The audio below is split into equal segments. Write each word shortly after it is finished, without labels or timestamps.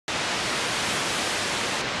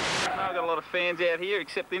got a lot of fans out here,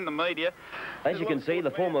 except in the media. As you can see,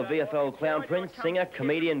 the former VFL clown prince, singer,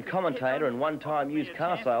 comedian, commentator and one-time used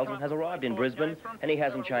car salesman has arrived in Brisbane, and he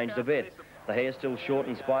hasn't changed a bit. The hair's still short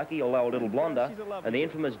and spiky, although a little blonder, and the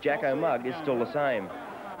infamous Jacko mug is still the same.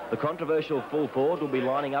 The controversial full forward will be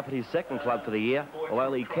lining up at his second club for the year, while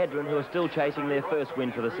only Kedron, who are still chasing their first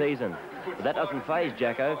win for the season. But that doesn't faze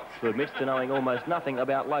Jacko, who admits to knowing almost nothing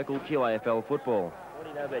about local QAFL football. What do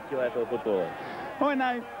you know about QAFL football? I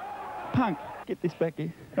know punk. Get this back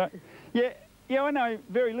here. Right. Yeah, I know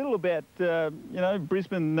very little about, you know,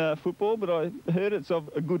 Brisbane football, but I heard it's of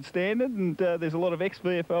a good standard, and there's a lot of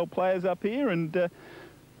ex-VFL players up here, and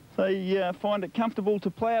they find it comfortable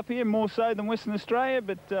to play up here, more so than Western Australia,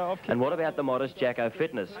 but... And what about the modest Jacko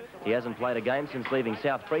fitness? He hasn't played a game since leaving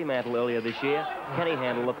South Fremantle earlier this year. Can he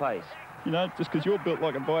handle the pace? You know, just because you're built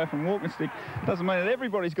like a biathlon walking stick doesn't mean that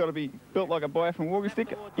everybody's got to be built like a biathlon walking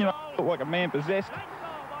stick. You know, built like a man possessed.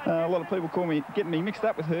 A lot of people getting me mixed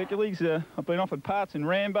up with Hercules. I've been offered parts in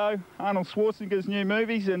Rambo, Arnold Schwarzenegger's new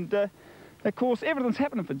movies, and of course everything's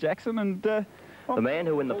happening for Jackson. And the man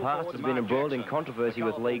who in the past has been embroiled in controversy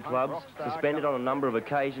with league clubs, suspended on a number of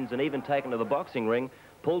occasions and even taken to the boxing ring,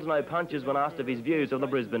 pulls no punches when asked of his views on the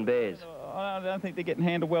Brisbane Bears. I don't think they're getting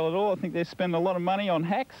handled well at all. I think they're spending a lot of money on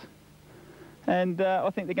hacks, and I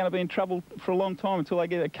think they're going to be in trouble for a long time until they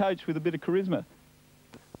get a coach with a bit of charisma.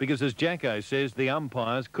 Because, as Jacko says, the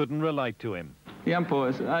umpires couldn't relate to him. The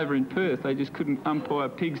umpires over in Perth, they just couldn't umpire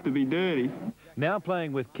pigs to be dirty. Now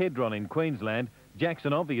playing with Kedron in Queensland,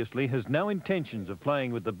 Jackson obviously has no intentions of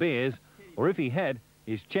playing with the Bears, or if he had,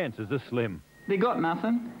 his chances are slim. They got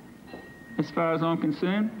nothing, as far as I'm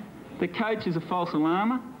concerned. The coach is a false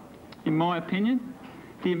alarmer, in my opinion.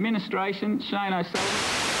 The administration, Shane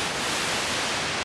O'Sullivan...